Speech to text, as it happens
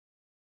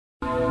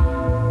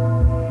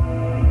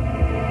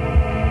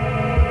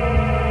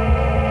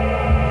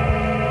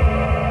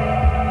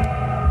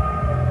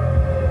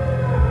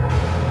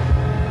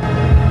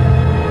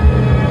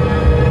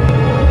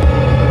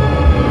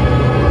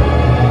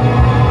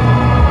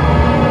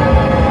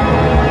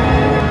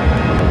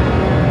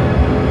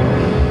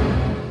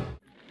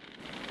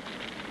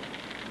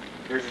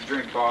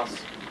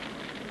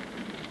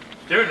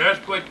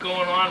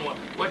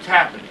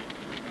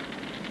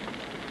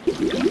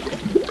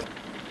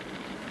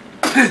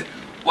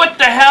What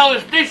the hell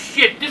is this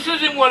shit? This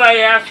isn't what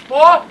I asked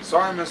for.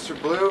 Sorry, Mr.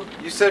 Blue.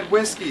 You said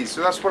whiskey,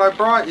 so that's what I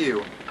brought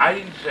you. I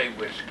didn't say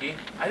whiskey.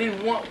 I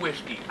didn't want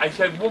whiskey. I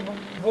said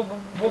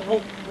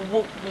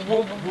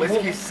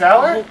Whiskey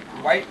sour?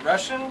 White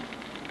Russian?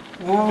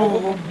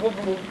 Wahoo?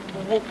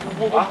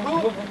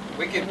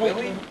 Wicked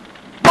Willie?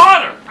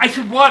 water. I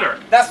said water.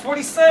 That's what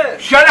he said.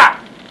 Shut up.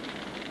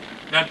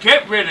 Now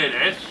get rid of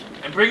this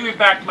and bring me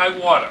back my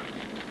water.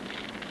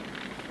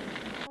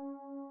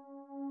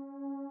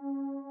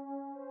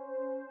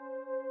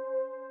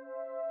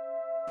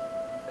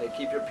 Hey,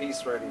 keep your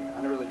piece ready.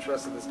 I never really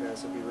trusted this guy,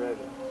 so be ready.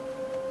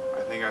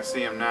 I think I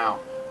see him now.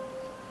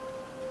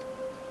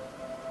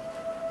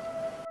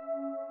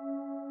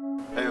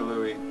 Hey,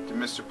 Louie, did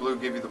Mr. Blue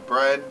give you the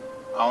bread?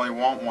 I only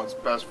want what's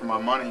best for my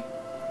money.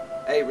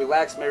 Hey,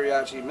 relax,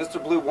 Mariachi.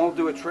 Mr. Blue won't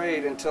do a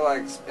trade until I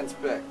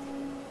inspect.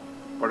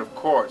 But of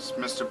course,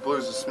 Mr.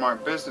 Blue's a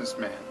smart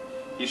businessman.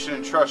 He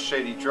shouldn't trust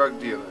shady drug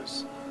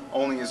dealers.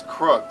 Only his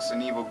crooks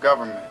and evil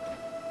government.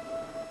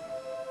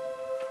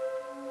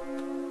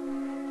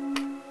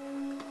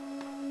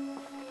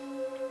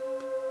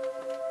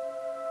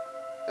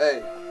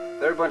 Hey,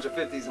 there are a bunch of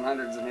 50s and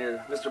 100s in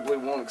here. Mr. Blue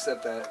won't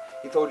accept that.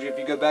 He told you if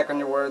you go back on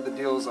your word, the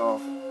deal's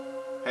off.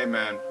 Hey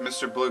man,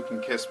 Mr. Blue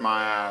can kiss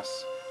my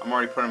ass. I'm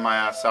already putting my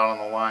ass out on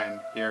the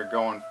line here,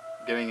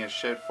 getting his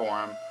shit for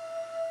him.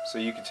 So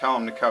you can tell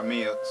him to cut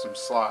me some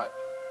slack.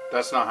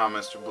 That's not how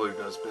Mr. Blue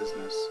does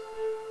business.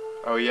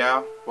 Oh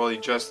yeah? Well, he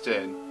just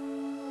did.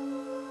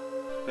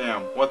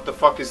 Damn, what the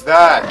fuck is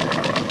that?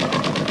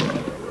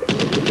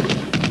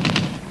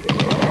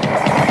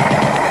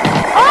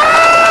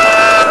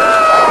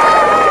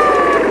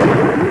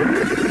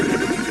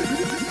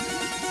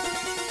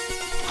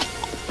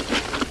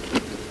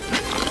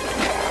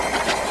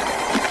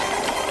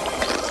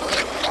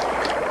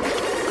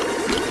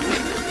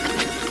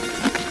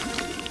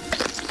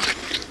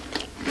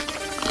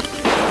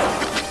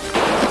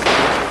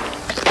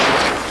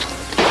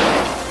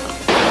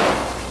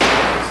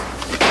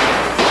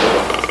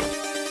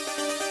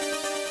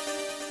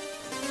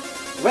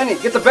 Lenny,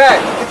 get the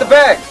bag! Get the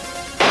bag!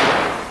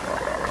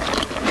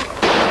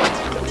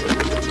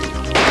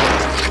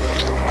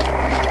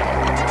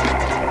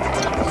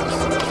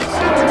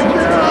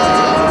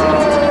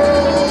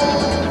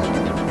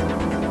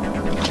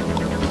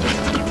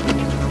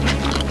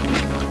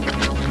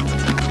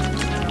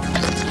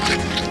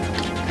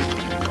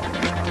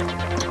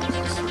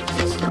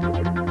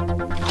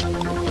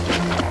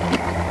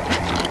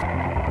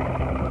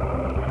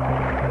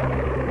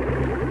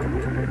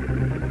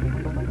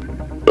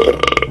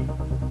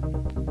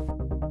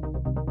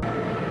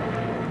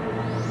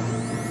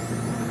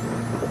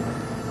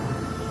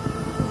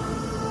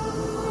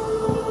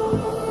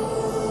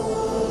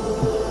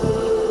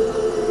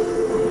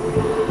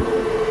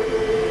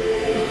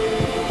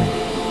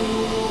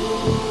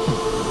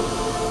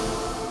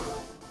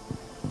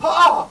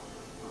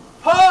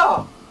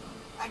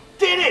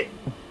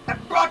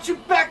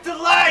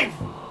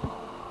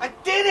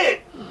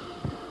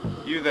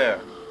 You there.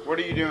 What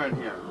are you doing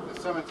here? The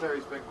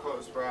cemetery's been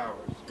closed for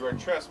hours. You are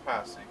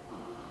trespassing.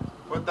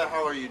 What the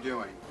hell are you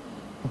doing?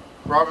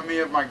 Robbing me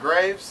of my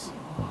graves?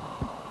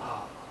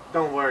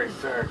 Don't worry,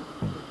 sir.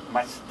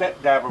 My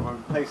stepdad will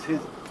replace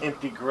his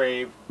empty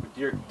grave with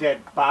your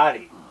dead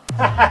body. It's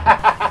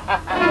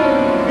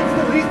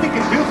the least he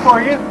can do for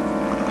you.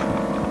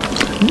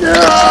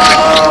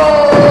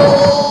 No!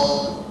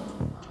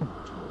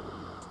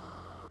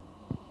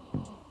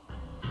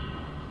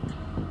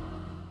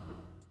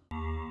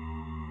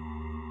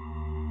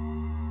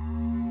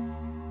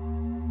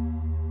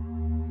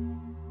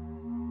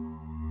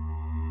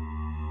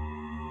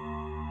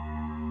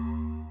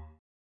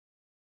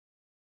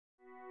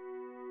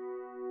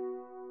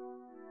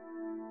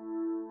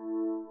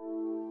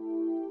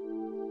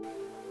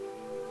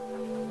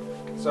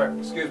 Sir,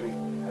 excuse me.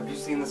 Have you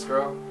seen this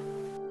girl?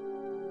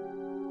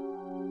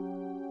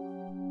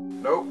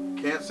 Nope,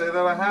 can't say that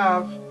I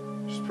have.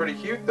 She's pretty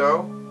cute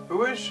though.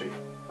 Who is she?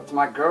 That's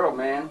my girl,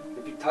 man.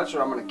 If you touch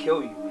her, I'm gonna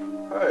kill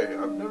you. Hey,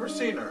 I've never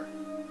seen her.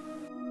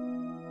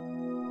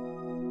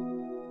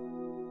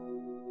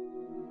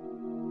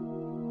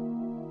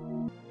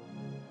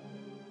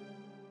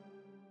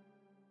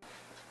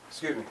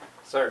 Excuse me.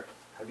 Sir,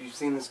 have you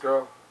seen this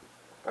girl?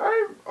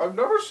 I've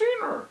never seen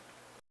her.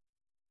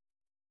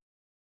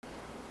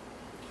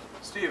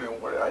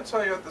 Steven, what did I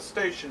tell you at the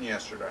station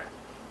yesterday?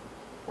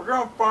 We're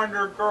gonna find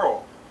her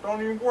girl.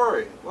 Don't even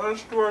worry. Let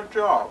us do our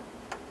job.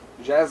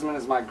 Jasmine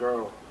is my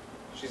girl.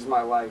 She's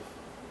my life.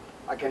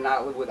 I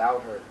cannot live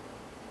without her.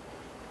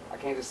 I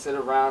can't just sit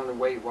around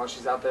and wait while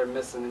she's out there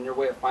missing, and your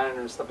way of finding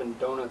her is stuffing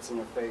donuts in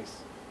your face.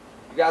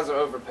 You guys are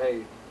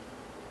overpaid.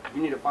 If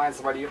you need to find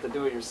somebody, you have to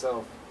do it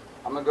yourself.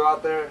 I'm gonna go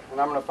out there, and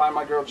I'm gonna find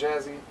my girl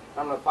Jazzy, and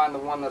I'm gonna find the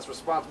one that's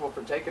responsible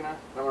for taking her,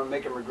 and I'm gonna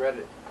make him regret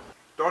it.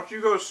 Don't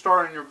you go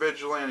starting your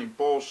vigilante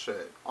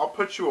bullshit. I'll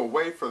put you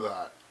away for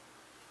that.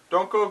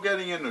 Don't go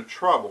getting into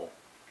trouble.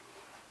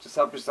 Just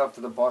help yourself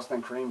to the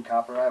Boston cream,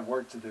 copper. I have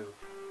work to do.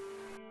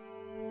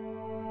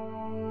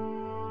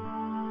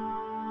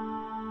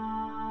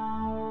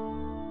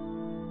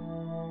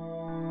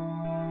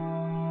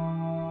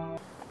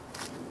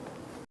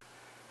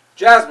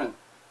 Jasmine!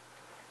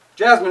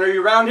 Jasmine, are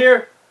you around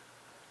here?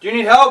 Do you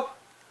need help?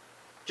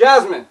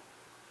 Jasmine!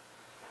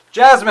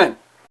 Jasmine!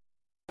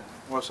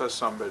 What's that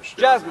sumbitch doing?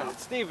 Jasmine, now?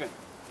 it's Steven.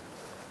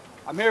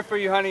 I'm here for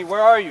you, honey.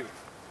 Where are you?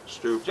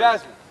 Stupid.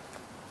 Jasmine,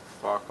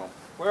 Fuck 'em.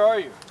 where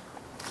are you?